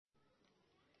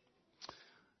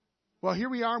Well, here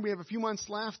we are. We have a few months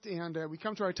left, and we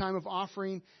come to our time of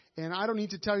offering. And I don't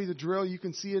need to tell you the drill. You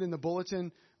can see it in the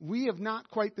bulletin. We have not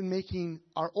quite been making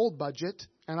our old budget,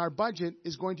 and our budget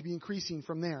is going to be increasing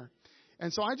from there.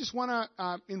 And so I just want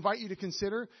to invite you to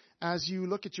consider as you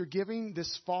look at your giving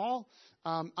this fall.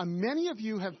 Many of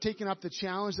you have taken up the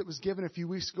challenge that was given a few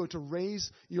weeks ago to raise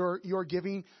your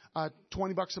giving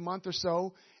 $20 a month or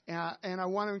so. And I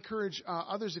want to encourage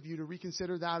others of you to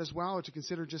reconsider that as well, or to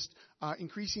consider just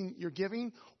increasing your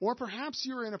giving. Or perhaps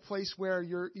you're in a place where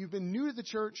you've been new to the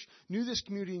church, new to this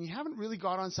community, and you haven't really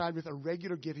got on side with a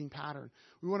regular giving pattern.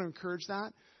 We want to encourage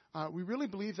that. We really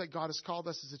believe that God has called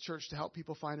us as a church to help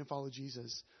people find and follow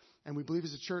Jesus. And we believe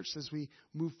as a church, as we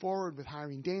move forward with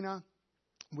hiring Dana,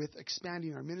 with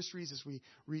expanding our ministries, as we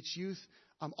reach youth,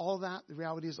 all of that, the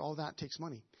reality is all of that takes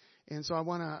money. And so I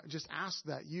want to just ask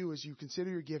that you, as you consider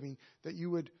your giving, that you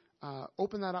would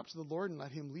open that up to the Lord and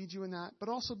let Him lead you in that, but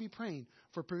also be praying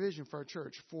for provision for our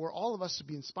church, for all of us to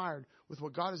be inspired with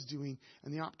what God is doing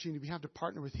and the opportunity we have to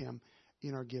partner with Him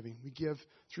in our giving. We give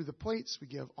through the plates, we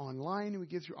give online, and we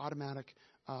give through automatic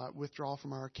withdrawal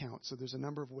from our account. So there's a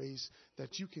number of ways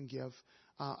that you can give.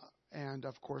 And,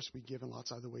 of course, we give in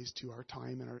lots of other ways too, our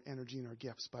time and our energy and our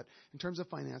gifts. But in terms of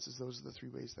finances, those are the three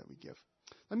ways that we give.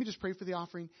 Let me just pray for the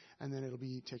offering, and then it'll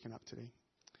be taken up today.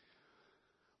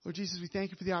 Lord Jesus, we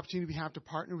thank you for the opportunity we have to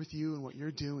partner with you in what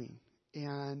you're doing.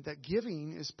 And that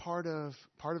giving is part of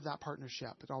that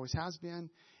partnership. It always has been.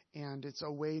 And it's a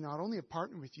way not only of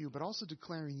partnering with you, but also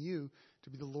declaring you to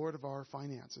be the Lord of our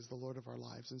finances, the Lord of our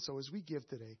lives. And so as we give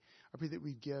today, I pray that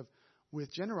we give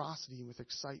with generosity and with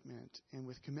excitement and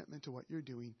with commitment to what you're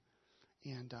doing.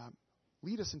 And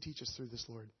lead us and teach us through this,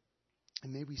 Lord.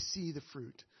 And may we see the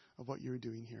fruit of what you're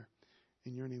doing here.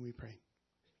 In your name we pray.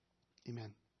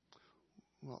 Amen.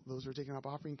 Well, those who are taking up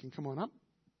offering can come on up.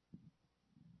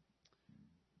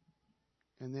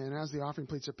 And then as the offering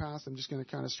plates are passed, I'm just going to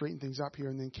kind of straighten things up here.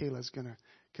 And then Kayla's going to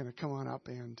kind of come on up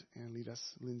and lead us.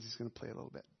 Lindsay's going to play a little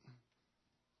bit.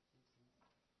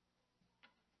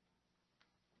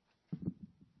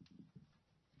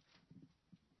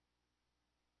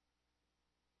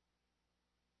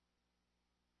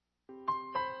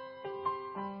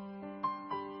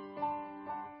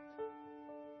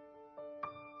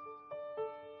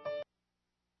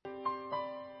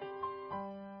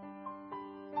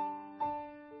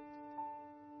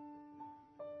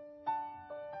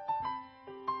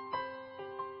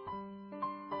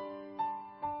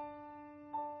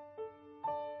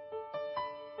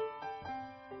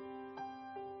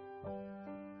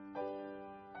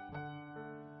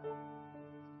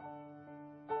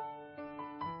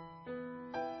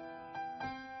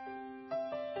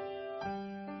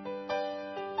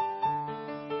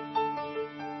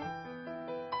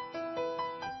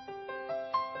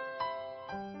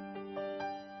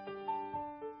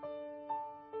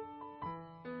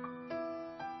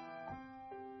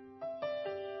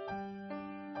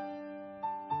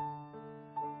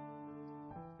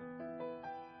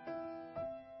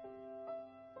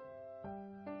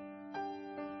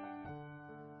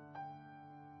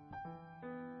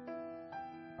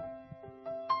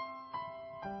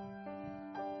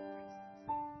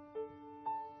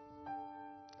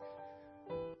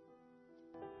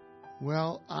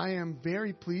 Well, I am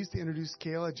very pleased to introduce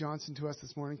Kayla Johnson to us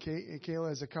this morning.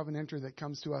 Kayla is a covenanter that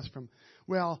comes to us from,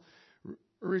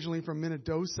 originally from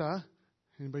Minnedosa.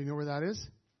 Anybody know where that is?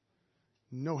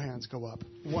 No hands go up.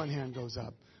 One hand goes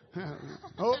up.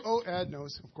 Ed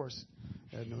knows, of course.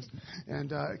 Ed knows. And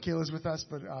Kayla's with us,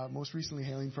 but most recently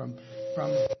hailing from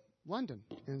London.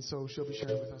 And so she'll be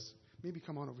sharing with us. Maybe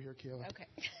come on over here, Kayla. Okay.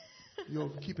 You'll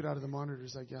keep it out of the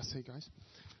monitors, I guess. Hey, guys.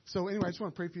 So anyway, I just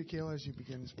want to pray for you, Kayla, as you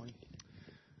begin this morning.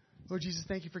 Lord Jesus,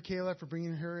 thank you for Kayla, for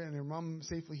bringing her and her mom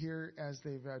safely here as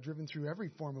they've driven through every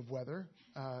form of weather.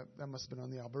 That must have been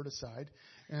on the Alberta side.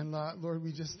 And Lord,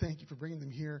 we just thank you for bringing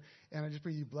them here. And I just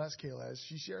pray you bless Kayla as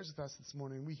she shares with us this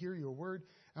morning. We hear your word,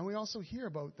 and we also hear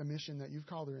about the mission that you've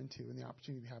called her into and the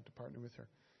opportunity we have to partner with her.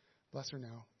 Bless her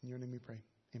now. In your name we pray.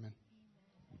 Amen.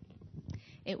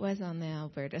 It was on the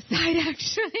Alberta side,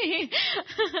 actually.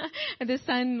 The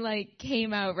sun,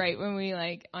 came out right when we,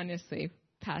 honestly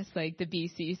passed, the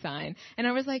BC sign. And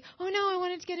I was like, oh, no, I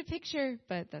wanted to get a picture.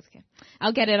 But that's okay.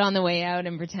 I'll get it on the way out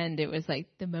and pretend it was,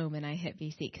 the moment I hit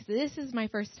BC. Because this is my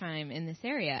first time in this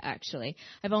area, actually.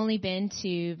 I've only been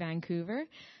to Vancouver.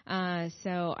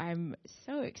 So I'm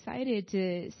so excited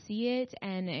to see it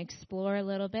and explore a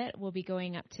little bit. We'll be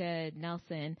going up to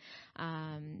Nelson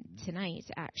tonight,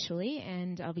 actually,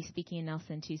 and I'll be speaking in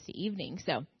Nelson Tuesday evening.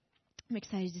 So I'm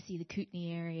excited to see the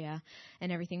Kootenay area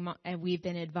and everything. And we've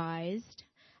been advised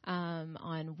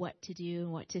on what to do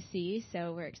and what to see.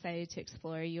 So we're excited to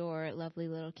explore your lovely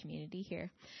little community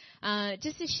here.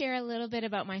 Just to share a little bit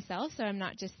about myself, so I'm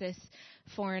not just this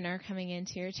foreigner coming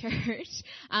into your church.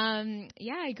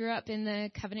 I grew up in the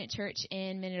Covenant Church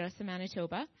in Minnedosa,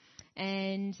 Manitoba.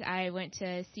 And I went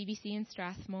to CBC in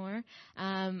Strathmore.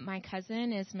 My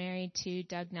cousin is married to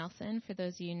Doug Nelson. For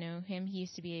those of you who know him, he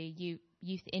used to be a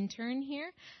youth intern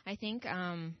here, I think,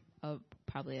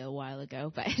 probably a while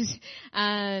ago. But,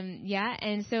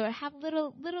 and so I have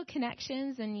little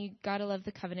connections, and you got to love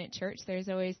the Covenant Church. There's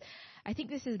always, I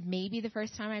think this is maybe the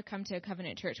first time I've come to a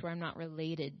Covenant Church where I'm not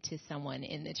related to someone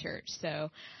in the church. So,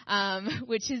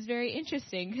 which is very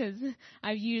interesting because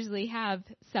I usually have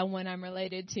someone I'm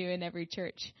related to in every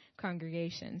church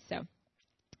congregation. So,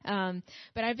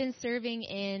 but I've been serving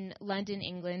in London,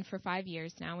 England for 5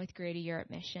 years now with Greater Europe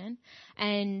Mission.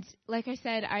 And like I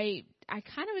said, I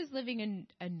kind of was living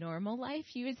a normal life,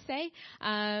 you would say.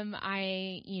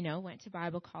 I went to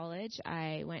Bible college.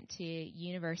 I went to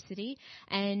university,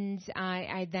 and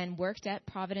I then worked at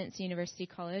Providence University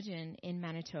College in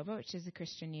Manitoba, which is a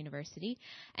Christian university.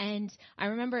 And I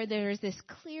remember there was this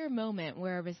clear moment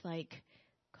where I was like,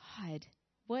 God,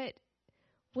 what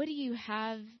do you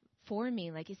have for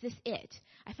me? Like, is this it?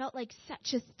 I felt like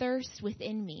such a thirst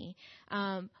within me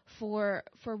for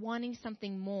wanting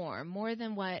something more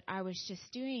than what I was just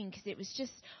doing, because it was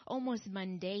just almost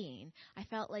mundane. I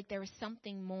felt like there was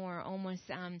something more, almost,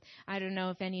 I don't know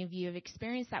if any of you have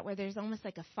experienced that, where there's almost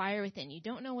like a fire within. You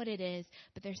don't know what it is,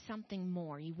 but there's something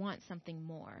more. You want something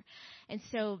more. And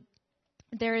so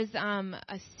there is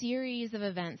a series of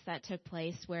events that took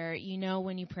place where,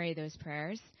 when you pray those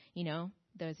prayers,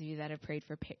 those of you that have prayed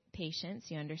for patience,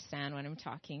 you understand what I'm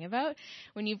talking about.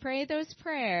 When you pray those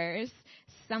prayers,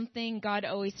 God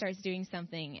always starts doing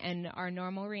something, and our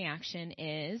normal reaction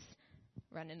is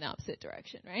run in the opposite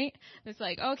direction, right? It's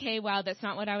like, okay, wow, that's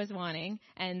not what I was wanting.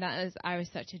 And I was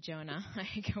such a Jonah. I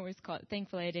always call it,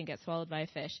 thankfully I didn't get swallowed by a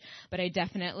fish, but I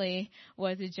definitely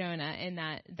was a Jonah in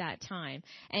that time.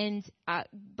 And,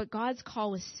 but God's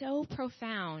call was so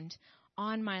profound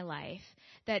on my life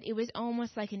that it was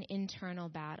almost like an internal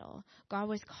battle. God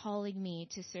was calling me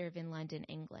to serve in London,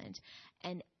 England.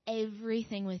 And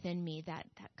everything within me, that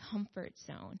comfort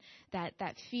zone, that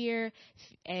fear,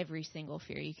 every single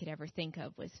fear you could ever think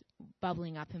of was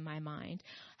bubbling up in my mind.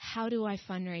 How do I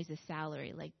fundraise a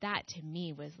salary? Like, that to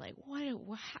me was like,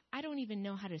 I don't even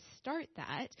know how to start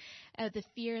that. The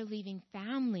fear of leaving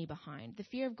family behind, the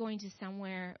fear of going to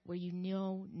somewhere where you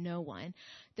know no one,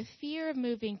 the fear of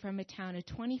moving from a town of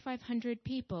 2,500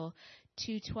 people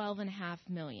to 12.5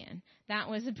 million. That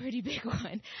was a pretty big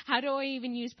one. How do I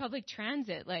even use public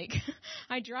transit? Like,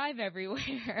 I drive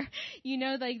everywhere,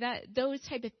 like that, those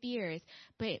type of fears.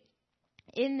 But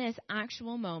in this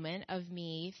actual moment of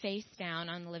me face down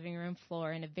on the living room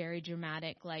floor in a very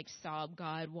dramatic, sob,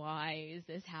 God, why is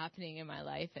this happening in my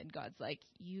life? And God's like,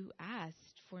 you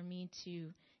asked for me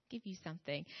to give you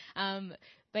something.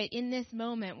 But in this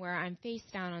moment where I'm face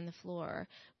down on the floor,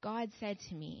 God said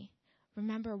to me,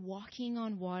 remember, walking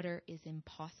on water is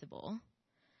impossible,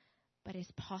 but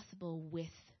it's possible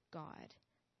with God.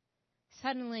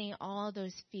 Suddenly, all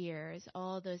those fears,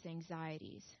 all those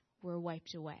anxieties were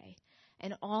wiped away.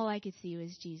 And all I could see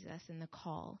was Jesus and the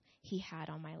call he had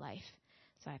on my life.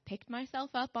 So I picked myself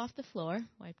up off the floor,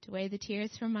 wiped away the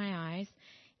tears from my eyes,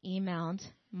 emailed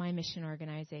my mission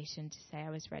organization to say I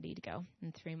was ready to go.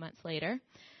 And 3 months later,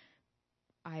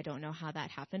 I don't know how that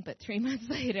happened, but 3 months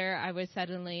later, I was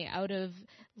suddenly out of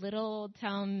little old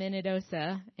town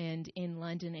Minnedosa and in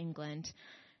London, England,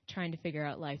 trying to figure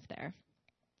out life there.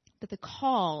 But the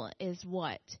call is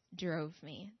what drove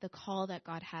me. The call that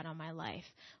God had on my life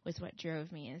was what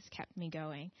drove me and has kept me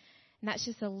going. And that's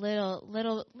just a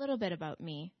little bit about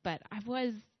me. But I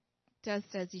was,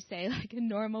 just as you say, like a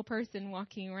normal person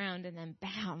walking around, and then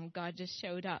bam, God just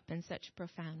showed up in such a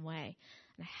profound way,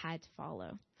 and I had to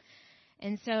follow.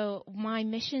 And so my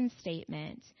mission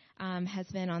statement has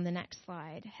been on the next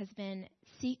slide, has been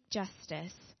seek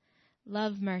justice,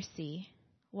 love mercy,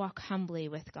 walk humbly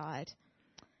with God.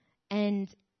 And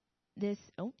this,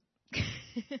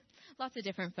 lots of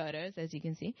different photos, as you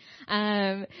can see.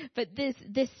 But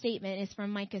this statement is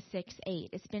from Micah 6:8.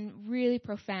 It's been really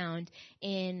profound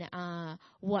in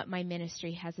what my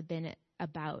ministry has been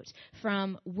about,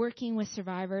 from working with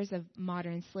survivors of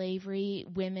modern slavery,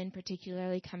 women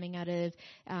particularly coming out of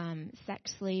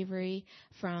sex slavery,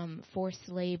 from forced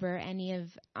labor, any of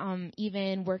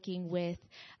even working with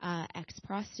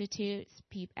ex-prostitutes,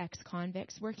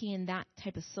 ex-convicts, working in that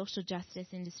type of social justice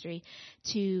industry,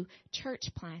 to church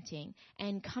planting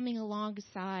and coming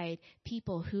alongside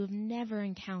people who have never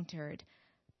encountered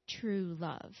true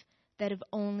love, that have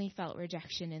only felt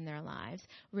rejection in their lives.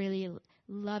 Really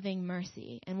loving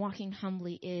mercy and walking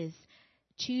humbly is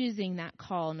choosing that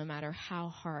call no matter how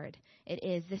hard it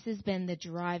is. This has been the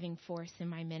driving force in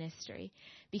my ministry,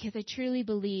 because I truly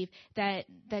believe that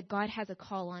God has a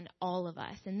call on all of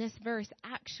us. And this verse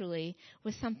actually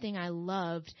was something I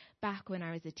loved back when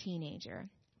I was a teenager.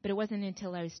 But it wasn't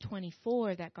until I was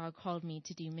 24 that God called me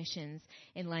to do missions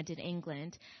in London,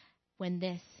 England, when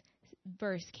this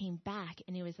verse came back,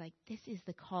 and it was like, this is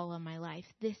the call on my life.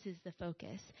 This is the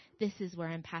focus. This is where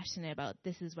I'm passionate about.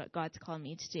 This is what God's called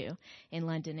me to do in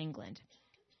London, England.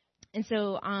 And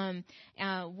so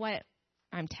what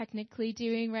I'm technically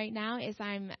doing right now is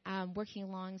I'm working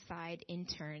alongside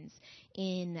interns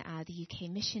in the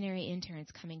UK, missionary interns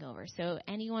coming over. So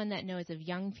anyone that knows of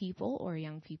young people or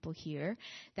young people here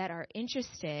that are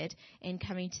interested in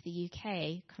coming to the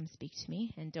UK, come speak to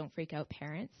me, and don't freak out,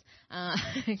 parents.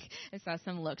 I saw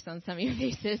some looks on some of your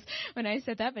faces when I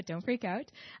said that, but don't freak out.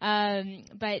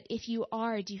 But if you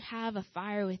do you have a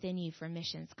fire within you for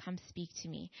missions, come speak to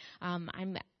me.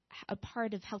 I'm a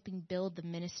part of helping build the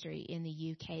ministry in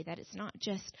the UK, that it's not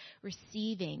just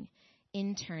receiving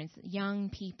interns, young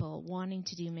people wanting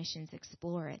to do missions,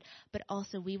 explore it, but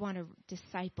also we want to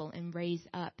disciple and raise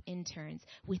up interns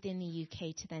within the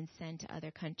UK to then send to other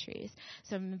countries.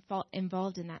 So I'm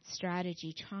involved in that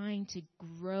strategy, trying to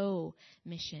grow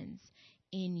missions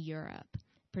in Europe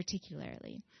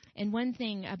particularly. And one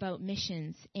thing about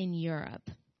missions in Europe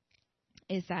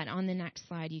is that on the next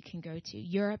slide you can go to,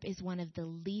 Europe is one of the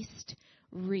least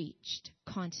reached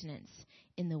continents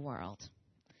in the world,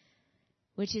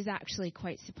 which is actually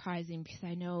quite surprising, because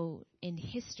I know in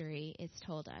history it's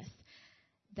told us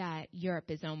that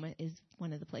Europe is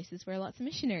one of the places where lots of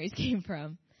missionaries came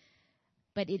from.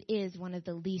 But it is one of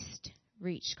the least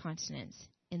reached continents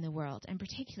in the world, and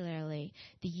particularly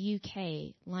the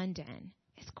UK, London.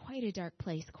 It's quite a dark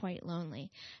place, quite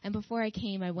lonely. And before I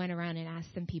came, I went around and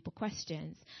asked some people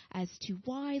questions as to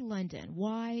why London?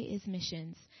 Why is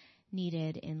missions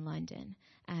needed in London?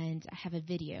 And I have a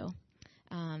video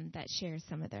that shares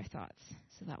some of their thoughts.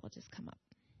 So that will just come up.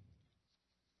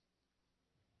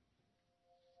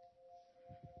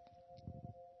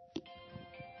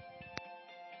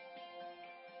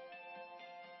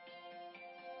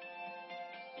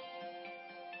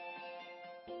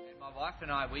 My wife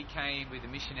and I, we came with a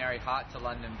missionary heart to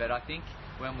London, but I think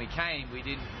when we came, we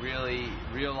didn't really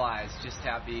realise just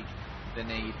how big the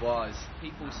need was.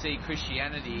 People see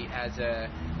Christianity as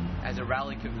a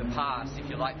relic of the past, if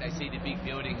you like. They see the big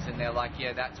buildings and they're like,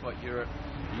 yeah, that's what Europe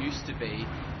used to be.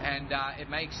 And it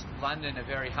makes London a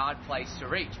very hard place to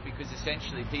reach, because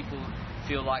essentially people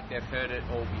feel like they've heard it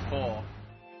all before.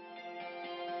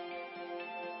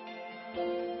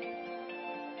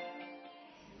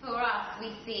 For us,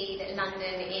 we see that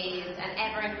London is an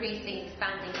ever-increasing,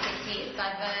 expanding city. It's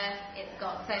diverse. It's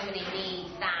got so many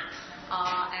needs that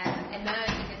are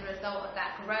emerging as a result of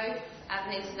that growth as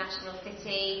an international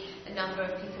city. A number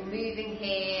of people moving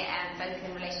here, both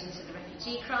in relation to the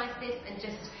refugee crisis and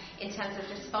just in terms of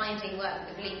just finding work,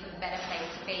 the belief of a better place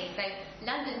to be. So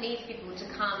London needs people to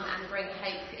come and bring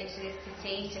hope into this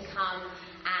city, to come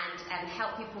and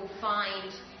help people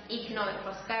find economic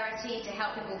prosperity, to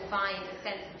help people find a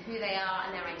sense of who they are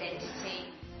and their identity.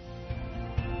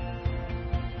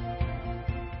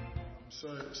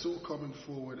 So sort of coming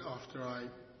forward after I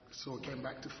sort of came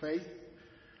back to faith,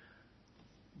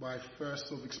 my first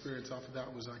sort of experience after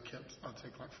that was I'd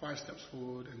take like 5 steps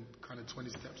forward and kind of 20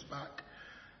 steps back.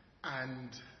 And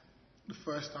the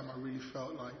first time I really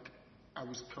felt like I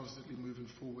was constantly moving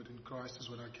forward in Christ is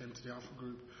when I came to the Alpha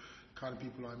Group. Kind of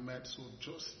people I met sort of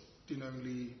just didn't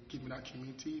only give me that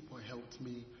community, but helped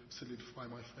me solidify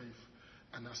my faith.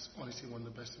 And that's honestly one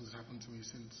of the best things that happened to me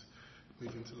since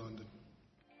moving to London.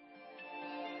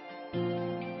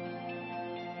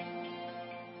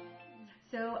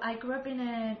 So I grew up in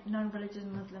a non-religious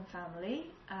Muslim family,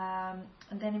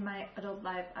 and then in my adult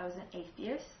life I was an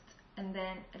atheist, and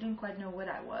then I didn't quite know what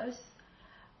I was.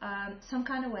 Some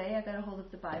kind of way I got a hold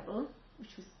of the Bible,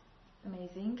 which was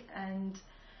amazing, and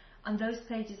on those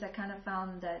pages I kind of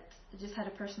found that I just had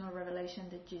a personal revelation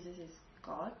that Jesus is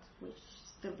God, which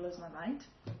still blows my mind.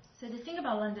 So the thing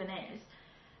about London is,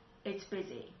 it's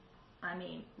busy. I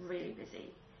mean, really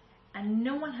busy. And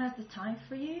no one has the time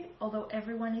for you, although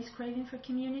everyone is craving for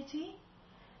community.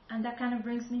 And that kind of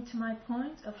brings me to my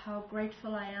point of how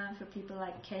grateful I am for people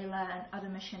like Kayla and other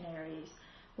missionaries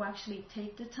who actually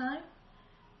take the time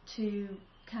to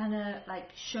kind of like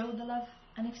show the love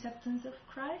and acceptance of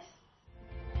Christ.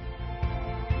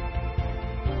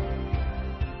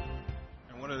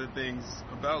 And one of the things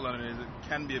about London is it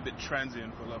can be a bit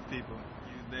transient for a lot of people.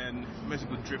 then most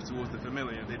people drift towards the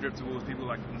familiar. They drift towards people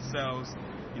like themselves,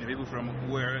 people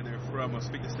from where they're from or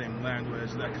speak the same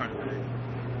language, that kind of thing.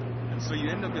 And so you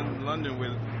end up in London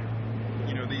with,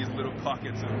 these little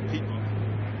pockets of people,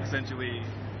 essentially,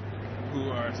 who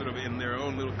are sort of in their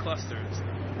own little clusters,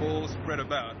 all spread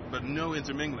about, but no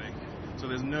intermingling. So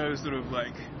there's no sort of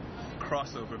like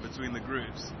crossover between the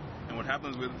groups. And what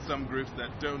happens with some groups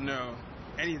that don't know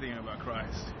anything about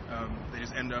Christ, they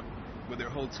just end up with their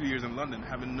whole 2 years in London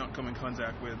having not come in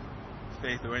contact with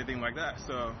faith or anything like that.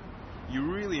 So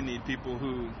you really need people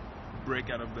who break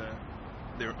out of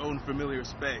their own familiar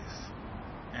space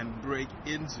and break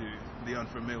into the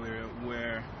unfamiliar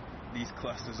where these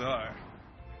clusters are.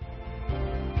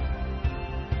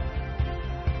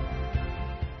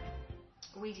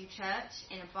 We do church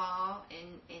in a bar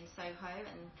in Soho,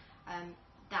 and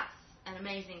that's an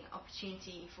amazing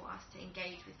opportunity for us to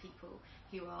engage with people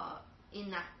who are in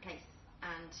that place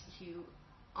and who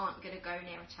aren't going to go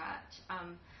near a church.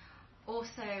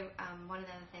 Also, one of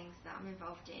the other things that I'm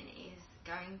involved in is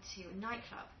going to a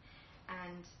nightclub,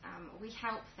 and we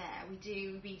help there. We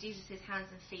be Jesus' hands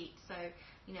and feet, so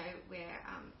we're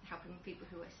helping people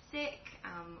who are sick,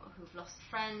 who've lost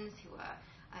friends, who are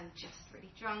just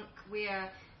really drunk. We're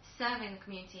serving the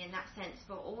community in that sense,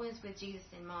 but always with Jesus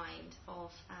in mind,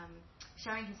 of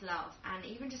showing his love and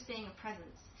even just being a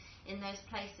presence in those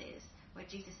places where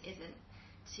Jesus isn't,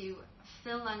 to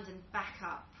fill London back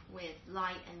up with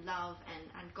light and love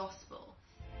and gospel.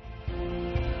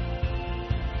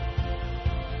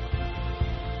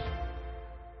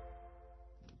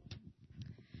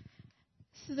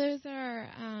 So those are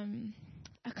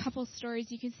a couple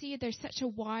stories. You can see there's such a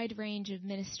wide range of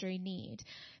ministry need.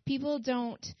 People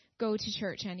don't go to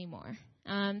church anymore.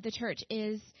 The church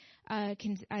is,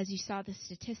 as you saw the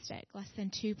statistic, less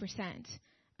than 2%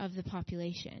 of the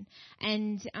population.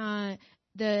 And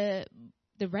the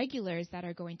regulars that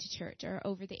are going to church are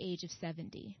over the age of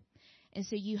 70. And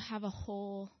so you have a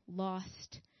whole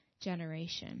lost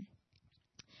generation.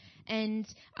 And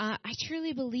I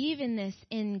truly believe in this,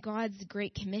 in God's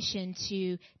great commission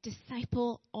to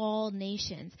disciple all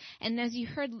nations. And as you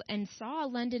heard and saw,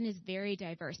 London is very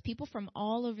diverse. People from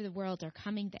all over the world are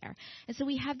coming there. And so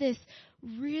we have this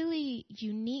really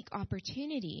unique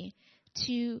opportunity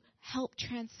to help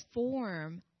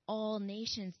transform all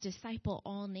nations, disciple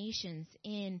all nations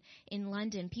in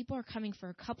London. People are coming for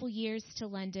a couple years to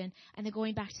London, and they're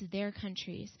going back to their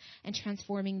countries and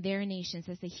transforming their nations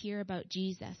as they hear about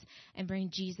Jesus and bring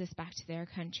Jesus back to their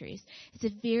countries. It's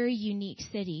a very unique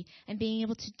city, and being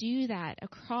able to do that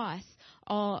across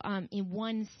all in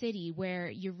one city where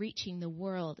you're reaching the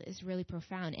world is really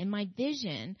profound. And my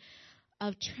vision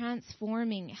of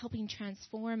helping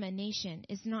transform a nation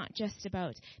is not just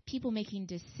about people making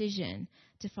decision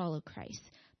to follow Christ,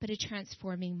 but a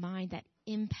transforming mind that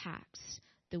impacts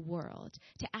the world,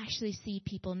 to actually see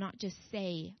people not just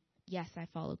say, yes, I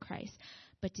follow Christ,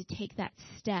 but to take that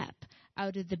step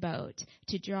out of the boat,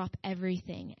 to drop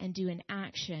everything and do an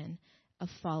action of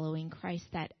following Christ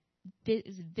that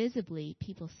visibly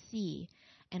people see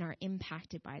and are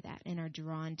impacted by that and are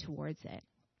drawn towards it.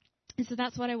 And so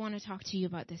that's what I want to talk to you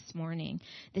about this morning,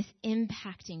 this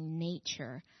impacting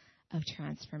nature of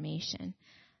transformation.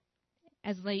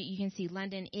 As you can see,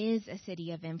 London is a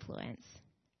city of influence,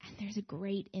 and there's a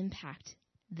great impact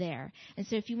there. And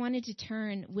so if you wanted to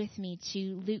turn with me to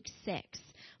Luke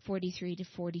 6:43 to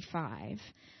 45.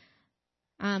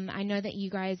 I know that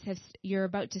you guys you're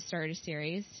about to start a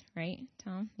series, right,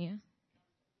 Tom? Yeah.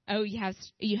 Oh,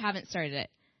 you haven't started it.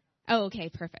 Oh, okay,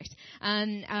 perfect.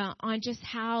 On just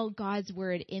how God's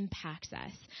word impacts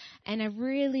us. And I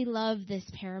really love this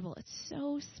parable. It's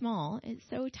so small, it's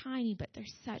so tiny, but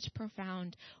there's such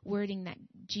profound wording that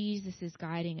Jesus is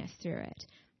guiding us through it.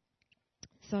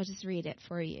 So I'll just read it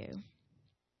for you.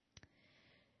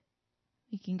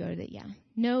 You can go to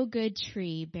No good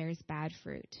tree bears bad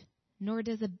fruit, nor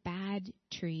does a bad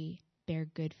tree bear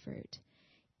good fruit.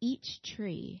 Each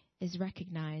tree is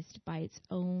recognized by its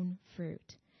own fruit.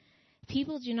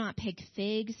 People do not pick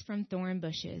figs from thorn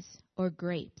bushes or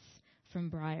grapes from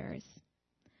briars.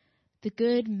 The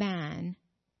good man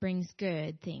brings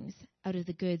good things out of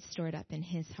the good stored up in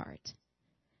his heart.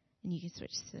 And you can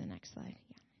switch to the next slide.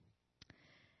 Yeah.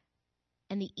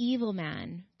 And the evil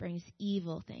man brings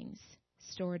evil things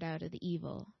stored out of the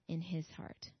evil in his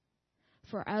heart.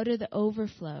 For out of the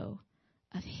overflow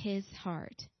of his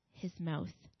heart, his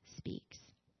mouth speaks.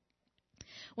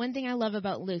 one thing I love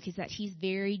about Luke is that he's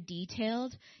very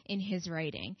detailed in his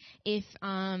writing. If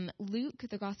Luke,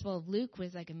 the Gospel of Luke,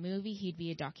 was like a movie, he'd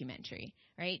be a documentary,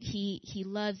 right? He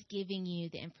loves giving you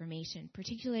the information,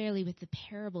 particularly with the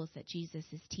parables that Jesus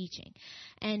is teaching.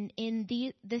 And in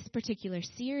this particular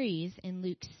series in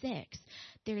Luke 6,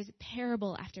 there's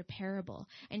parable after parable.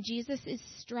 And Jesus is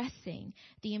stressing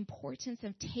the importance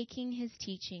of taking his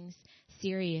teachings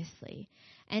seriously.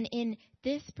 And in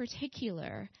this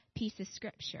particular piece of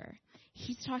scripture,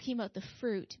 he's talking about the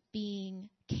fruit being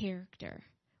character,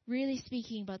 really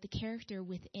speaking about the character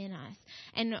within us,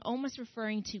 and almost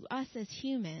referring to us as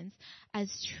humans as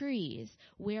trees,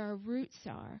 where our roots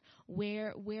are,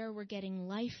 where we're getting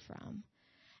life from.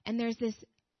 And there's this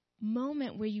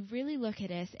moment where you really look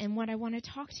at us, and what I want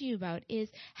to talk to you about is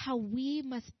how we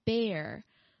must bear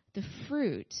the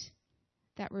fruit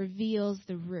that reveals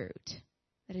the root,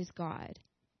 that is God.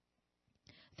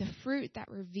 The fruit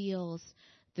that reveals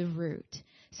the root,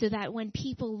 so that when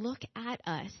people look at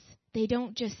us, they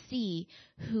don't just see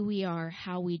who we are,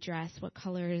 how we dress, what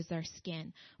color is our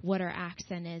skin, what our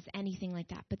accent is, anything like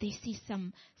that, but they see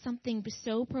something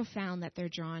so profound that they're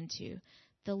drawn to,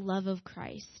 the love of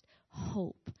Christ,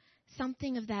 hope,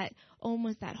 something of that,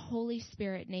 almost that Holy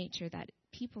Spirit nature that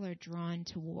people are drawn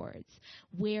towards,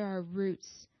 where our roots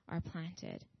are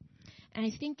planted. And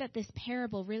I think that this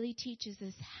parable really teaches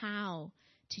us how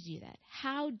to do that.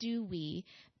 How do we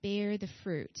bear the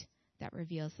fruit that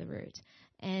reveals the root?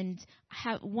 And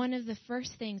one of the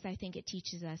first things I think it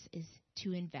teaches us is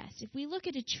to invest. If we look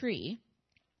at a tree,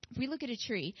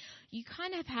 you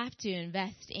kind of have to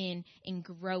invest in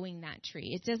growing that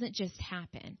tree. It doesn't just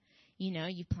happen. You know,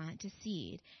 you plant a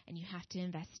seed, and you have to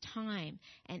invest time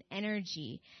and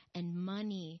energy and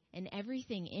money and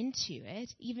everything into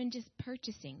it, even just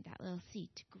purchasing that little seed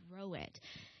to grow it.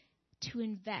 To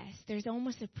invest, there's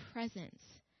almost a presence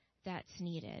that's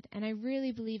needed. And I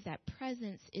really believe that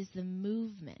presence is the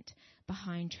movement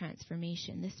behind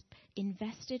transformation, this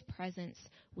invested presence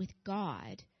with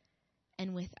God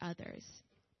and with others.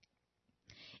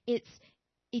 It's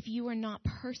if you are not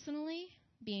personally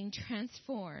being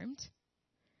transformed,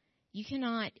 you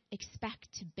cannot expect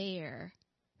to bear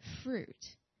fruit.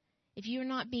 If you're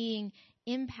not being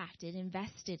impacted,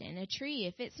 invested in a tree,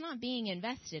 if it's not being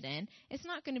invested in, it's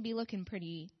not going to be looking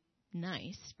pretty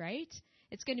nice, right?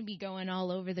 It's going to be going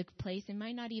all over the place and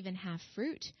might not even have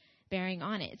fruit bearing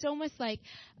on it. It's almost like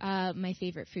my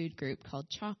favorite food group called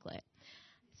chocolate.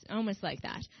 It's almost like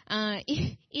that.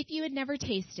 If you had never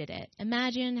tasted it,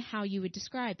 imagine how you would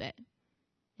describe it.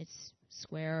 It's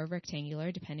square or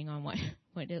rectangular, depending on what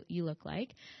you look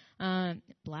like.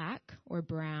 Black or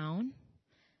brown,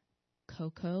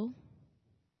 cocoa.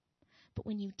 But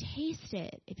when you taste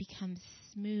it, it becomes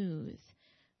smooth,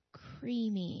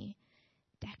 creamy,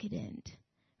 decadent,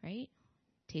 right?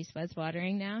 Taste buds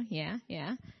watering now?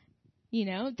 Yeah. You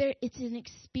know, it's an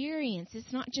experience.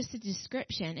 It's not just a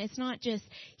description. It's not just,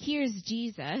 here's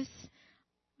Jesus.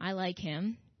 I like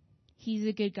him. He's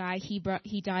a good guy.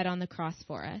 He died on the cross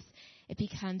for us. It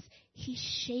becomes, he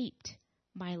shaped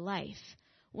my life.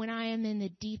 When I am in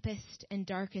the deepest and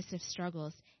darkest of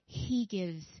struggles, he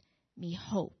gives me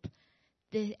hope.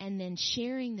 And then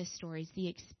sharing the stories, the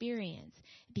experience,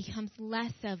 it becomes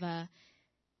less of a,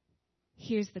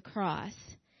 here's the cross,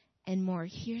 and more,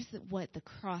 here's what the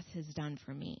cross has done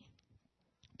for me.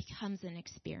 It becomes an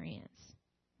experience.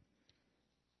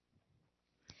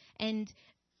 And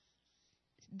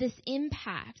this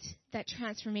impact that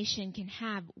transformation can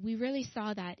have, we really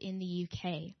saw that in the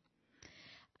UK.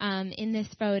 In this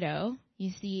photo,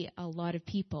 you see a lot of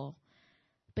people.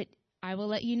 But I will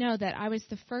let you know that I was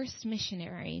the first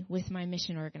missionary with my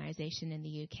mission organization in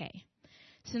the UK.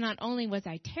 So not only was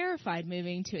I terrified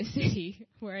moving to a city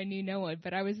where I knew no one,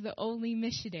 but I was the only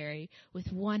missionary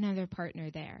with one other partner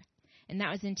there. And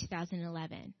that was in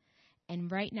 2011.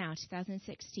 And right now,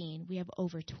 2016, we have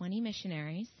over 20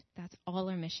 missionaries. That's all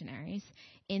our missionaries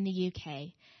in the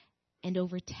UK. And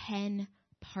over 10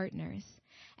 partners.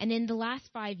 And in the last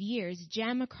 5 years,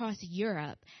 GEM across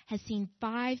Europe has seen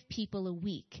 5 people a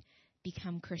week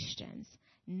become Christians.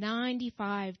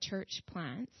 95 church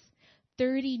plants.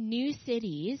 30 new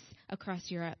cities across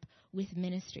Europe with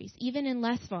ministries. Even in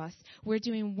Lesvos, we're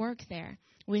doing work there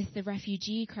with the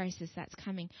refugee crisis that's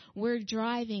coming. We're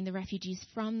driving the refugees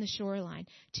from the shoreline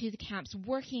to the camps,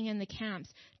 working in the camps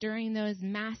during those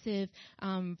massive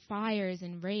fires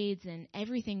and raids and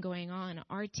everything going on.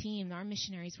 Our team, our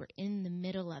missionaries were in the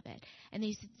middle of it. And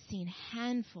they've seen a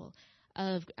handful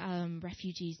of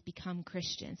refugees become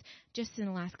Christians just in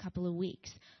the last couple of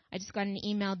weeks. I just got an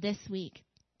email this week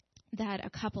that a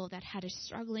couple that had a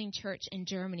struggling church in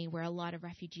Germany where a lot of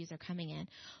refugees are coming in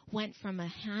went from a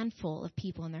handful of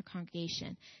people in their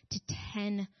congregation to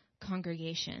 10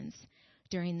 congregations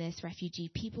during this refugee.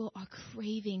 People are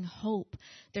craving hope.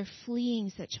 They're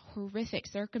fleeing such horrific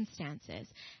circumstances.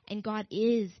 And God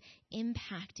is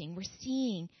impacting. We're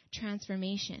seeing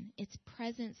transformation. It's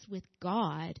presence with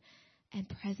God and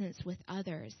presence with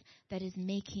others that is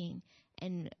making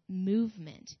a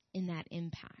movement in that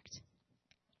impact.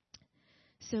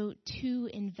 So to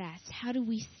invest, how do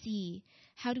we see,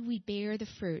 how do we bear the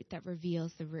fruit that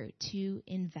reveals the root? To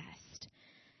invest.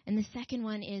 And the second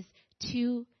one is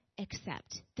to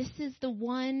accept. This is the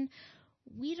one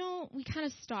we kind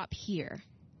of stop here,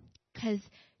 because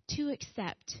to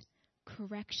accept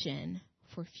correction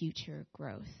for future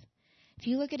growth. If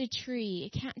you look at a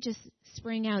tree, it can't just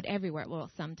spring out everywhere.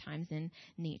 Well, sometimes in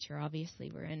nature,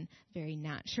 obviously, we're in a very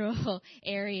natural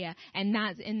area, and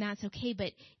that's okay.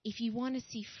 But if you want to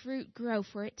see fruit grow,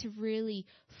 for it to really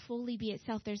fully be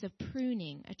itself, there's a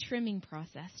pruning, a trimming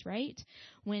process, right?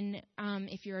 When,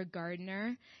 if you're a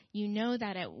gardener, you know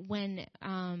that when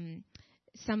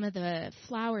some of the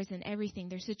flowers and everything,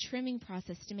 there's a trimming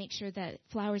process to make sure that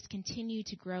flowers continue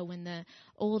to grow when the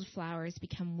old flowers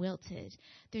become wilted.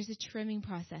 There's a trimming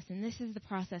process, and this is the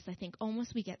process I think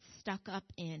almost we get stuck up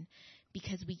in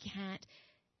because we can't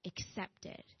accept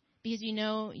it. Because you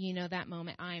know that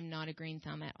moment, I'm not a green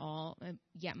thumb at all,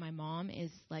 yet my mom is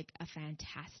like a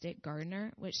fantastic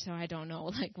gardener, so I don't know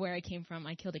like where I came from.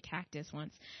 I killed a cactus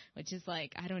once, which is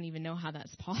like, I don't even know how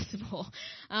that's possible.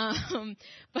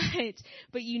 But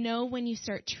when you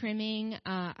start trimming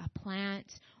a plant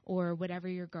or whatever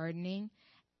you're gardening,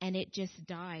 and it just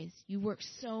dies, you work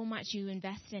so much, you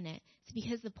invest in it. It's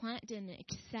because the plant didn't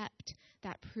accept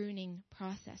that pruning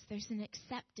process. There's an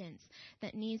acceptance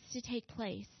that needs to take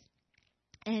place.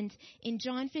 And in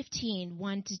John 15,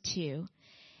 1-2,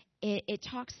 it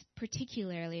talks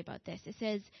particularly about this. It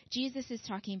says, Jesus is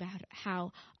talking about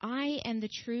how I am the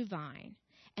true vine,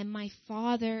 and my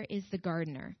Father is the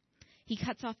gardener. He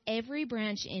cuts off every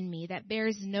branch in me that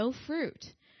bears no fruit,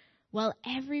 while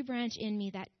every branch in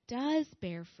me that does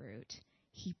bear fruit,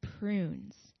 he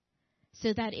prunes,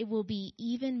 so that it will be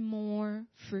even more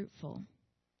fruitful.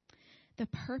 The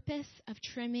purpose of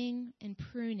trimming and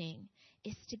pruning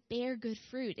is to bear good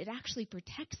fruit. It actually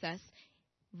protects us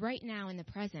right now in the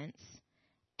present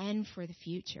and for the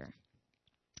future.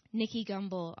 Nicky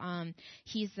Gumbel,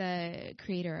 he's the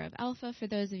creator of Alpha, for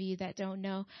those of you that don't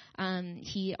know.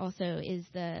 He also is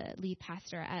the lead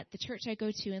pastor at the church I go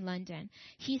to in London.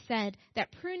 He said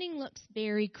that pruning looks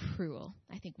very cruel.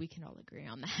 I think we can all agree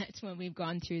on that when we've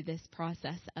gone through this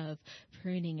process of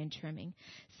pruning and trimming.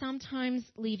 Sometimes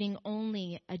leaving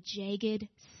only a jagged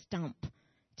stump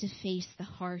to face the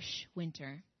harsh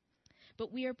winter.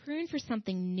 But we are pruned for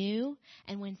something new,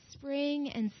 and when spring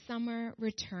and summer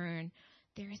return,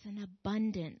 there is an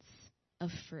abundance of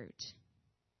fruit.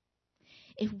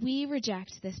 If we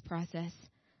reject this process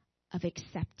of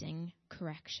accepting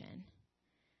correction,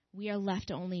 we are left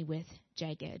only with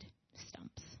jagged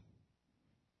stumps.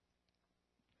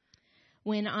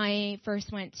 When I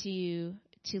first went to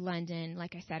London,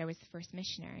 like I said, I was the first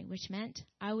missionary, which meant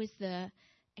I was the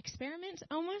experiment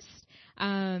almost.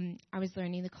 I was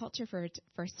learning the culture for the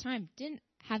first time. Didn't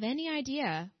have any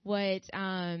idea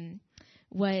that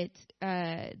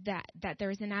there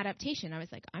was an adaptation. I was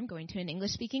like, I'm going to an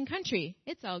English-speaking country.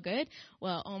 It's all good.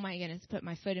 Well, oh my goodness, put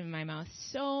my foot in my mouth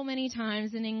so many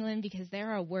times in England, because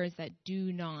there are words that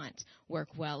do not work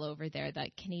well over there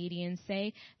that Canadians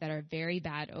say that are very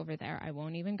bad over there. I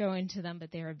won't even go into them,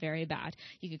 but they are very bad.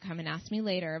 You could come and ask me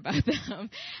later about them.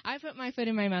 I put my foot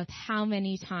in my mouth how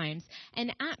many times?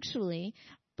 And actually,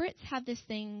 Brits have this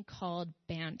thing called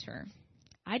banter.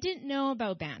 I didn't know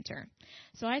about banter,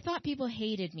 so I thought people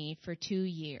hated me for 2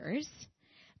 years,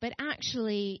 but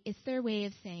actually it's their way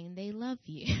of saying they love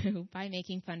you by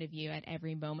making fun of you at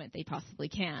every moment they possibly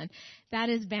can. That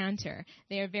is banter.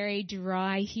 They are very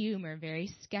dry humor,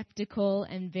 very skeptical,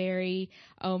 and very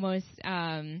almost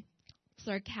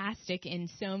sarcastic in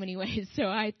so many ways. So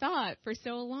I thought for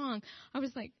so long, I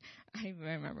was like, I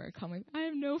remember calling, I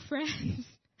have no friends.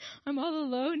 I'm all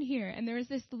alone here. And there was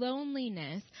this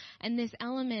loneliness and this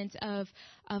element of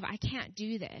I can't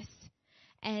do this.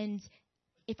 And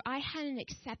if I hadn't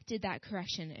accepted that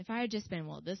correction, if I had just been,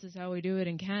 well, this is how we do it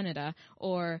in Canada,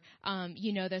 or,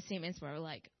 those statements where we're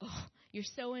like, oh, you're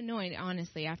so annoyed.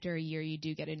 Honestly, after a year, you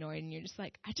do get annoyed, and you're just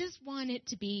like, I just want it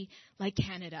to be like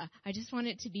Canada. I just want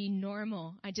it to be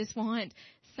normal. I just want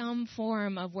some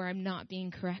form of where I'm not being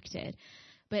corrected.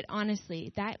 But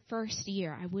honestly, that first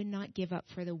year, I would not give up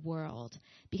for the world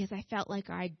because I felt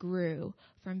like I grew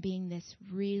from being this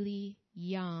really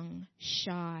young,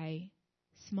 shy,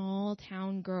 small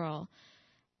town girl.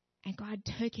 And God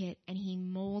took it and he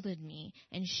molded me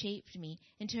and shaped me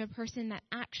into a person that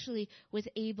actually was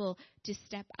able to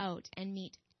step out and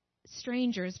meet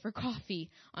strangers for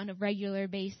coffee on a regular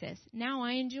basis. Now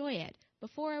I enjoy it.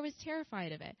 Before I was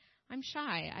terrified of it. I'm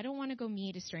shy. I don't want to go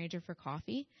meet a stranger for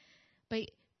coffee. But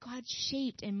God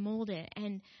shaped and molded.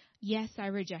 And yes, I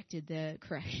rejected the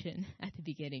correction at the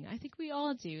beginning. I think we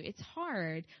all do. It's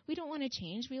hard. We don't want to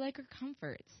change. We like our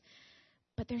comforts.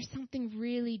 But there's something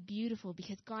really beautiful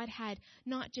because God had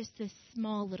not just this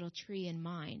small little tree in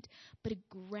mind, but a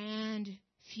grand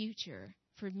future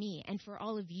for me and for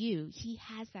all of you. He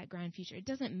has that grand future. It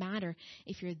doesn't matter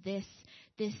if you're this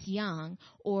young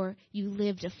or you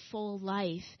lived a full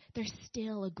life. There's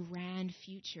still a grand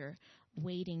future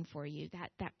waiting for you.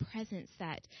 That presence,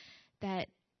 that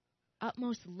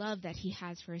utmost love that he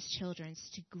has for his children is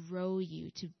to grow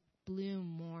you, to bloom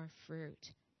more fruit.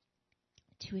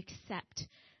 To accept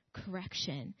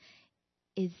correction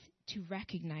is to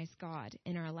recognize God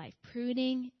in our life.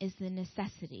 Pruning is the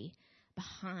necessity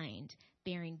behind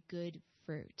bearing good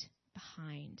fruit,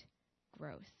 behind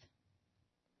growth.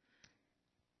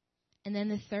 And then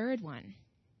the third one,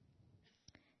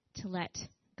 to let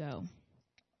go.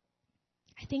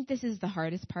 I think this is the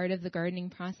hardest part of the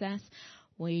gardening process,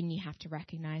 when you have to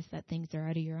recognize that things are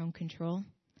out of your own control,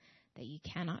 that you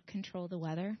cannot control the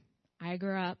weather. I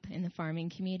grew up in the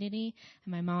farming community,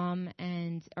 and my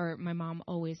mom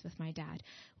always with my dad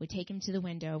would take him to the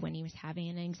window when he was having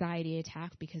an anxiety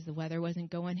attack because the weather wasn't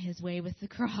going his way with the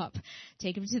crop.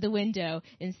 Take him to the window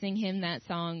and sing him that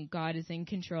song, God is in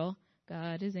control.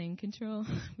 God is in control.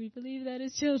 We believe that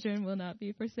his children will not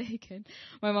be forsaken.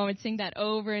 My mom would sing that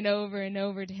over and over and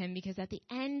over to him because at the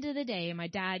end of the day, my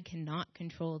dad cannot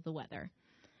control the weather.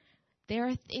 There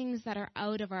are things that are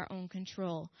out of our own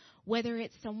control, whether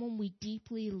it's someone we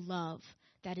deeply love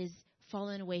that has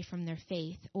fallen away from their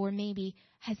faith or maybe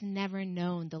has never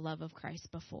known the love of Christ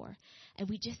before. And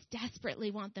we just desperately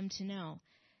want them to know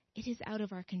it is out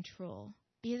of our control.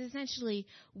 Because essentially,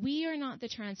 we are not the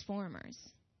transformers.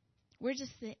 We're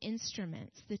just the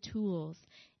instruments, the tools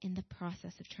in the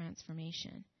process of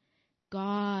transformation.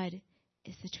 God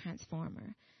is the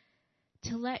transformer.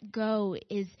 To let go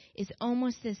is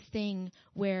almost this thing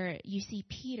where you see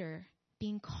Peter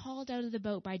being called out of the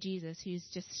boat by Jesus, who's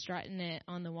just strutting it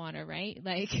on the water, right?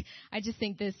 Like, I just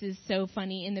think this is so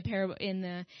funny. In the parable, in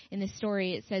the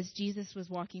story, it says Jesus was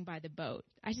walking by the boat.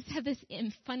 I just have this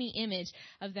funny image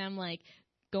of them like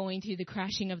going through the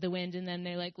crashing of the wind, and then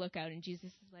they like look out, and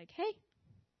Jesus is like, "Hey,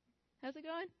 how's it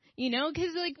going?" You know,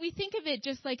 because like we think of it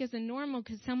just like as a normal,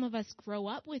 because some of us grow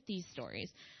up with these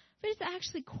stories. But it's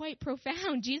actually quite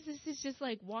profound. Jesus is just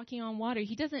like walking on water.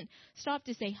 He doesn't stop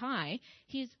to say hi.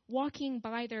 He's walking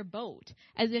by their boat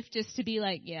as if just to be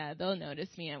like, yeah, they'll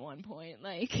notice me at one point.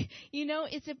 Like, you know,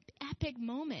 it's an epic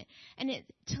moment. And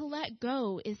to let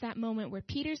go is that moment where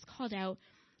Peter's called out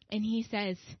and he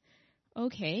says,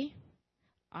 okay,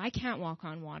 I can't walk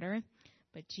on water,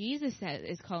 but Jesus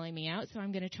is calling me out, so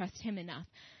I'm going to trust him enough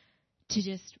to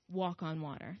just walk on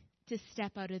water. To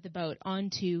step out of the boat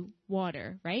onto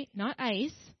water, right? Not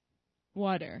ice,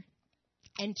 water.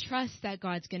 And trust that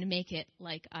God's going to make it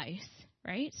like ice,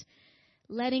 right?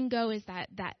 Letting go is that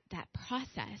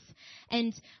process.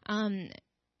 And,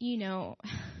 you know,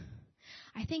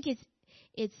 I think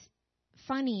it's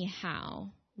funny how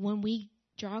when we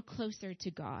draw closer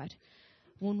to God,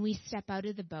 when we step out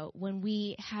of the boat, when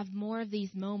we have more of these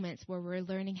moments where we're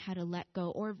learning how to let go,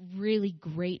 or really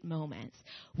great moments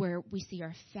where we see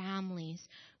our families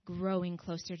growing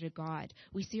closer to God.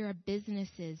 We see our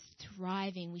businesses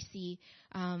thriving. We see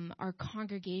our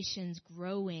congregations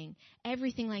growing,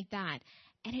 everything like that.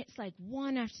 And it's like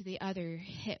one after the other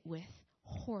hit with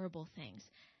horrible things.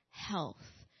 Health,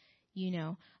 you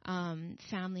know,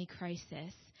 family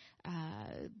crisis.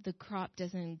 The crop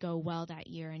doesn't go well that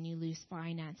year and you lose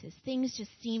finances. Things just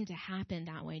seem to happen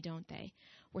that way, don't they?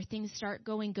 Where things start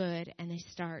going good and they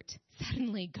start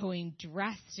suddenly going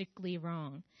drastically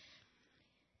wrong.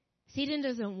 Satan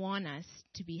doesn't want us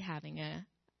to be having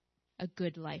a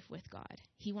good life with God.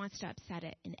 He wants to upset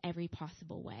it in every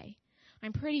possible way.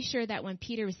 I'm pretty sure that when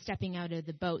Peter was stepping out of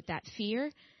the boat, that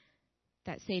fear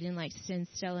that Satan likes to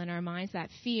instill in our minds, that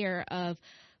fear of,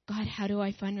 God, how do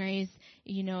I fundraise,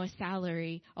 you know, a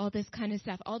salary, all this kind of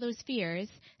stuff, all those fears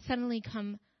suddenly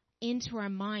come into our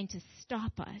mind to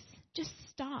stop us. Just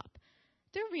stop.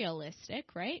 They're realistic,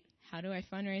 right? How do I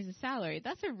fundraise a salary?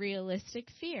 That's a realistic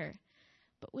fear.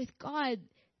 But with God,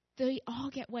 they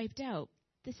all get wiped out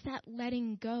It's that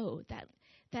letting go,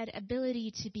 that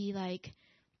ability to be like,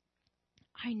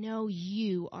 I know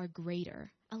you are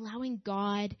greater. Allowing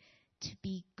God to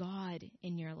be God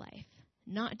in your life.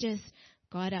 Not just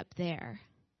God up there,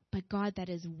 but God that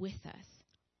is with us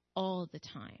all the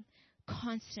time,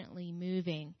 constantly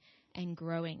moving and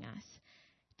growing us,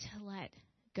 to let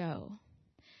go.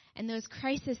 And those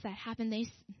crises that happen,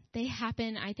 they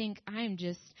happen, I think,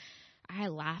 I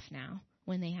laugh now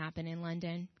when they happen in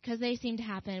London, because they seem to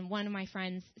happen. One of my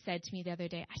friends said to me the other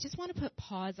day, I just want to put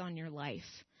pause on your life.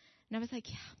 And I was like,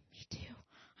 yeah, me too.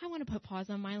 I want to put pause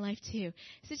on my life too.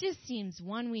 So it just seems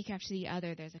one week after the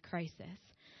other, there's a crisis.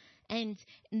 And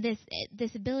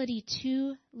this ability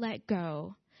to let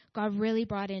go, God really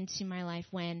brought into my life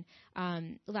when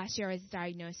last year I was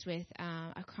diagnosed with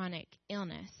a chronic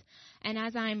illness. And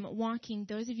as I'm walking,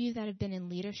 those of you that have been in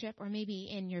leadership, or maybe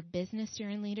in your business you're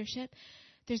in leadership,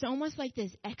 there's almost like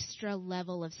this extra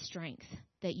level of strength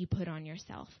that you put on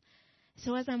yourself.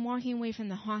 So as I'm walking away from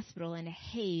the hospital in a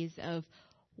haze of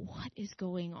what is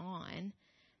going on,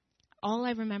 all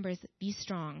I remember is be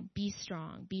strong, be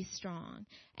strong, be strong.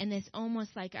 And it's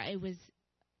almost like I was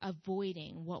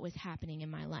avoiding what was happening in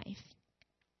my life.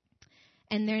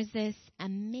 And there's this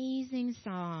amazing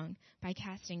song by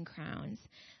Casting Crowns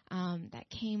that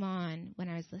came on when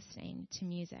I was listening to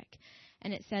music.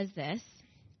 And it says this,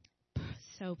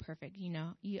 so perfect.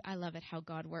 I love it how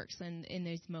God works in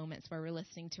those moments where we're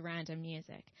listening to random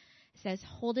music. It says,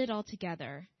 hold it all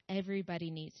together. Everybody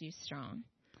needs you strong.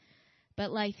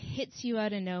 But life hits you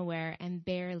out of nowhere and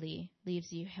barely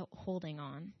leaves you holding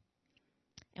on.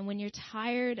 And when you're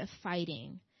tired of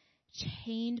fighting,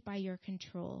 chained by your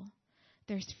control,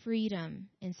 there's freedom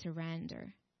in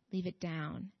surrender. Leave it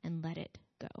down and let it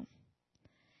go.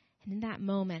 And in that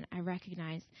moment, I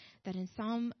recognized that in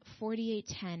Psalm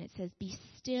 48:10, it says, be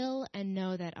still and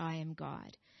know that I am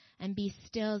God. And be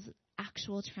still's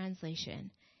actual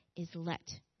translation is let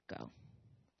go.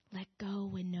 Let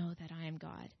go and know that I am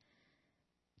God.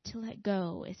 To let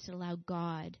go is to allow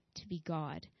God to be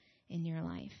God in your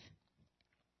life.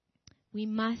 We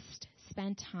must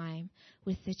spend time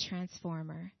with the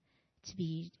transformer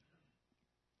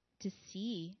to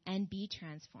see and be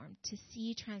transformed, to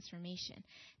see transformation.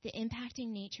 The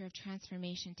impacting nature of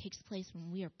transformation takes place when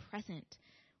we are present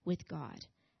with God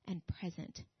and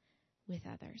present with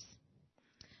others.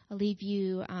 I'll leave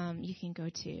you, you can go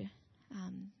to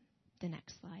the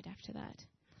next slide after that.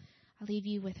 I'll leave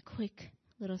you with a quick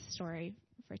little story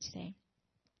for today.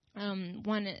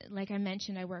 One, like I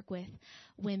mentioned, I work with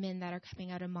women that are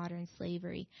coming out of modern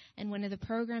slavery. And one of the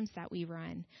programs that we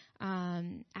run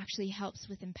actually helps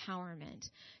with empowerment.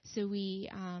 So we,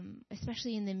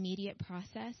 especially in the immediate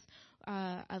process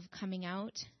of coming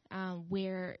out,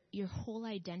 where your whole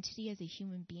identity as a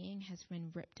human being has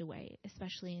been ripped away,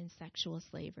 especially in sexual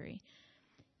slavery.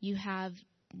 You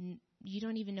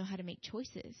don't even know how to make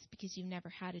choices because you've never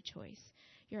had a choice.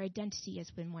 Your identity has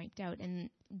been wiped out, and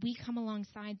we come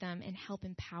alongside them and help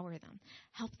empower them,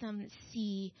 help them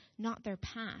see not their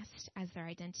past as their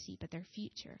identity, but their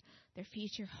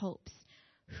future hopes,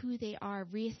 who they are,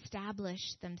 reestablish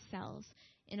themselves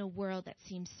in a world that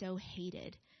seems so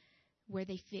hated, where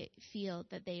they feel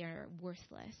that they are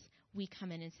worthless. We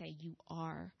come in and say, you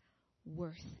are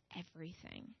worth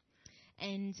everything.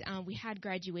 And we had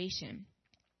graduation,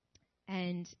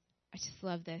 and I just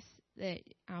love this. That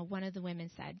one of the women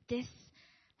said, this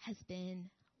has been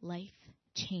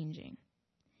life-changing.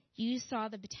 You saw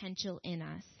the potential in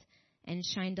us and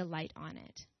shined a light on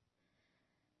it.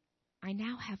 I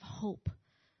now have hope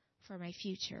for my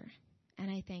future,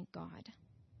 and I thank God.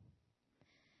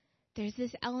 There's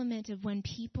this element of when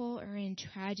people are in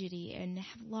tragedy and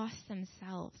have lost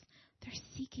themselves, they're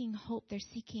seeking hope. They're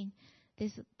seeking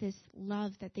this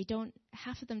love that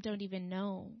half of them don't even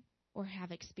know or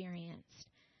have experienced.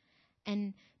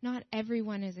 And not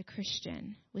everyone is a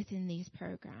Christian within these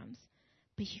programs,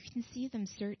 but you can see them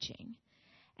searching.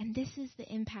 And this is the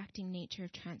impacting nature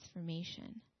of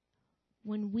transformation.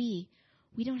 When we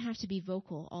don't have to be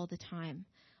vocal all the time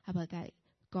about that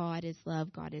God is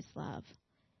love, God is love.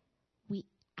 We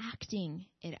acting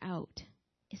it out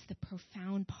is the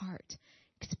profound part,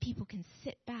 because people can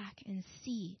sit back and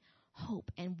see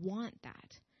hope and want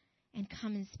that and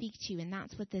come and speak to you. And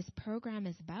that's what this program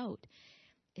is about.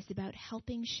 It's about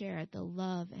helping share the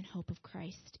love and hope of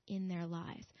Christ in their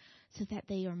lives so that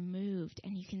they are moved,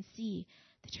 and you can see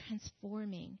the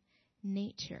transforming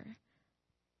nature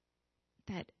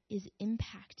that is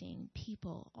impacting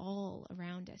people all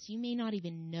around us. You may not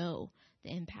even know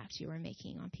the impact you are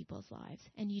making on people's lives,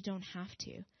 and you don't have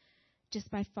to. Just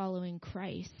by following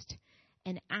Christ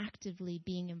and actively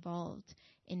being involved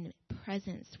in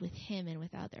presence with him and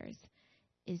with others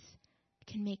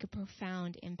can make a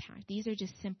profound impact. These are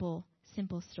just simple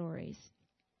stories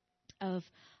of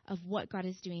what God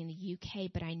is doing in the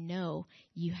UK, but I know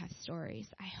you have stories.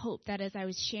 I hope that as I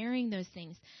was sharing those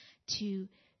things, to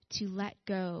let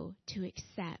go, to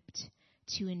accept,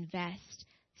 to invest,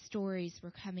 stories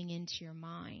were coming into your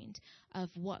mind of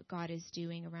what God is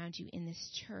doing around you in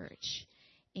this church,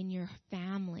 in your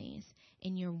families,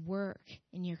 in your work,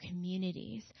 in your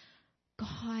communities.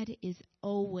 God is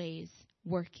always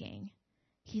working.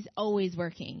 He's always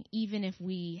working, even if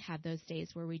we have those days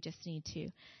where we just need to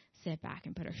sit back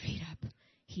and put our feet up.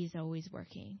 He's always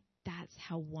working. That's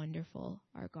how wonderful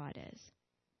our God is.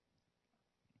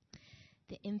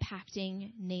 The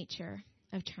impacting nature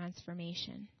of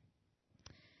transformation.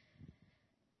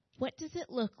 What does it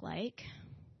look like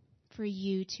for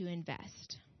you to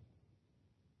invest,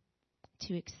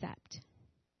 to accept,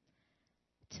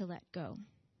 to let go?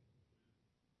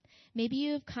 Maybe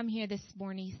you have come here this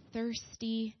morning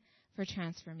thirsty for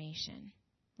transformation,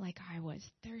 like I was,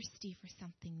 thirsty for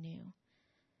something new,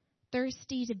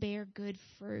 thirsty to bear good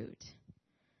fruit,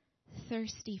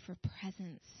 thirsty for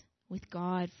presence with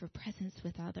God, for presence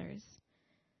with others.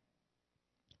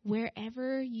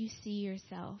 Wherever you see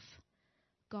yourself,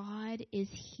 God is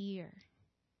here.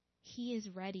 He is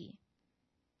ready.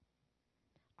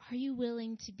 Are you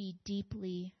willing to be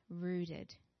deeply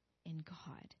rooted in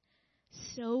God?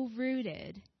 So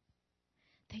rooted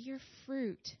that your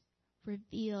fruit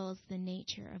reveals the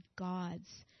nature of God's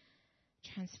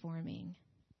transforming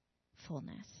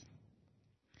fullness.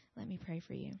 Let me pray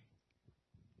for you.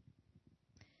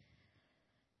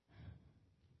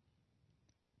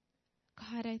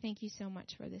 God, I thank you so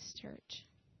much for this church.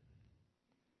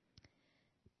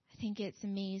 I think it's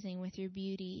amazing with your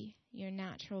beauty, your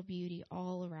natural beauty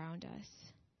all around us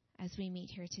as we meet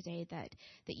here today, that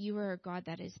you are a God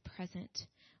that is present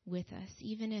with us.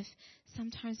 Even if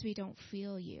sometimes we don't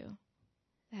feel you,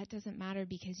 that doesn't matter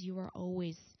because you are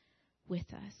always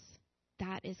with us.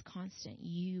 That is constant.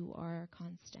 You are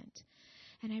constant.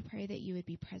 And I pray that you would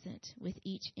be present with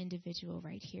each individual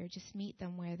right here. Just meet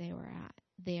them where they are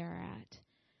at.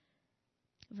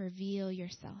 Reveal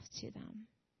yourself to them.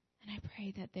 And I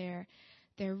pray that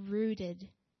their rooted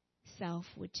self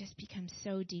would just become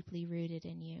so deeply rooted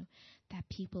in you that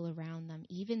people around them,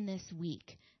 even this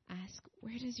week, ask,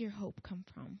 where does your hope come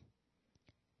from?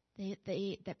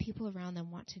 That people around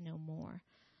them want to know more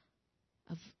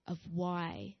of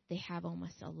why they have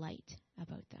almost a light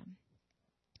about them.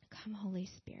 Come, Holy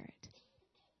Spirit.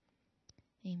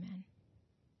 Amen.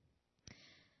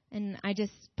 And I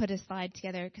just put a slide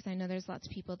together because I know there's lots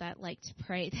of people that like to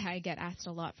pray. That I get asked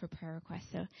a lot for prayer requests.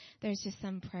 So there's just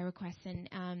some prayer requests.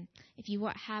 And if you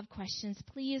have questions,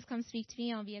 please come speak to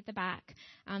me. I'll be at the back.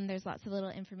 There's lots of little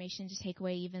information to take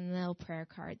away, even little prayer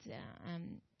cards,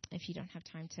 if you don't have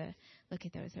time to look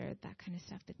at those or that kind of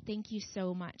stuff. But thank you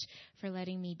so much for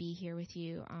letting me be here with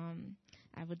you.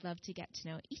 I would love to get to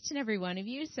know each and every one of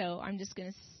you. So I'm just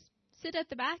going to sit at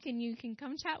the back and you can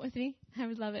come chat with me. I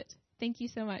would love it. Thank you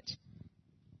so much.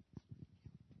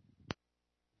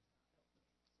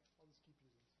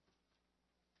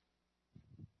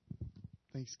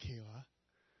 Thanks, Kayla.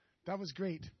 That was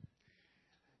great.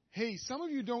 Hey, some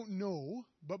of you don't know,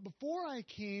 but before I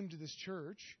came to this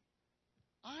church,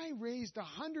 I raised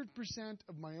 100%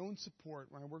 of my own support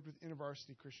when I worked with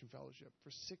InterVarsity Christian Fellowship for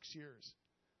 6 years.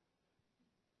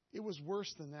 It was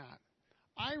worse than that.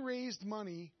 I raised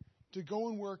money to go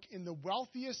and work in the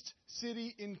wealthiest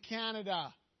city in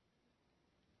Canada.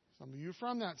 Some of you are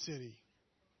from that city.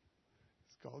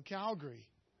 It's called Calgary.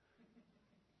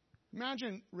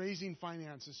 Imagine raising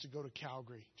finances to go to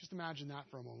Calgary. Just imagine that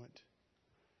for a moment.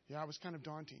 Yeah, it was kind of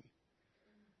daunting.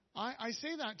 I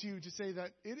say that to you to say that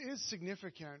it is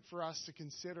significant for us to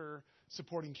consider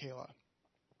supporting Kayla.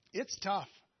 It's tough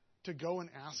to go and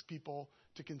ask people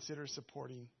to consider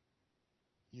supporting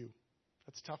you.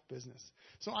 That's tough business.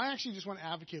 So I actually just want to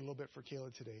advocate a little bit for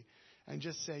Kayla today and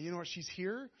just say, you know what, she's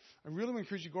here. I really want to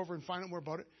encourage you to go over and find out more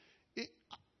about it.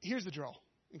 Here's the drill.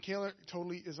 And Kayla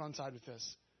totally is on side with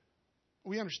this.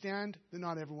 We understand that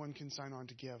not everyone can sign on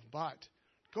to give, but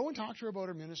go and talk to her about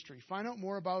her ministry. Find out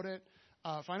more about it.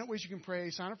 Find out ways you can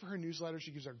pray. Sign up for her newsletter. She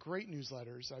gives out great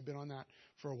newsletters. I've been on that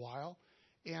for a while.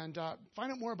 And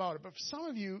find out more about it. But some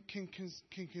of you can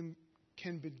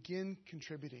begin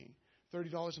contributing.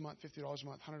 $30 a month, $50 a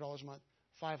month, $100 a month,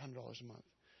 $500 a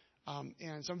month.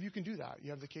 And some of you can do that. You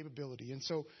have the capability. And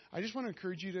so I just want to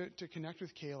encourage you to connect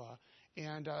with Kayla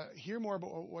and hear more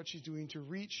about what she's doing to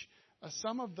reach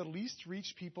some of the least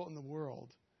reached people in the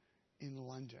world in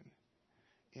London.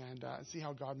 and see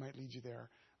how God might lead you there.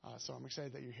 So I'm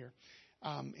excited that you're here.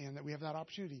 And that we have that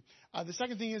opportunity. The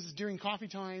second thing is during coffee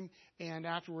time and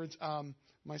afterwards,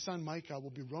 my son Micah will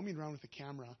be roaming around with the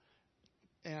camera.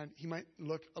 And he might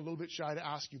look a little bit shy to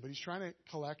ask you, but he's trying to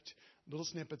collect little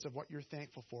snippets of what you're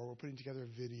thankful for. We're putting together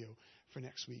a video for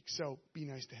next week. So be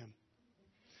nice to him.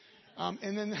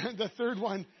 And then the third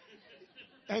one,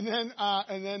 and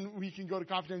then we can go to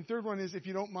coffee time. The third one is, if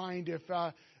you don't mind,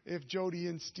 if Jody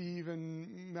and Steve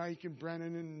and Mike and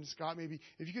Brennan and Scott, maybe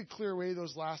if you could clear away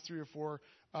those last 3 or 4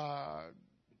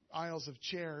 aisles of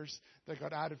chairs that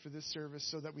got added for this service,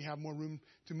 so that we have more room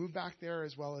to move back there,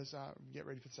 as well as get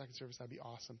ready for the second service. That'd be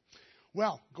awesome.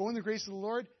 Well, go in the grace of the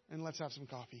Lord, and let's have some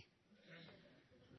coffee.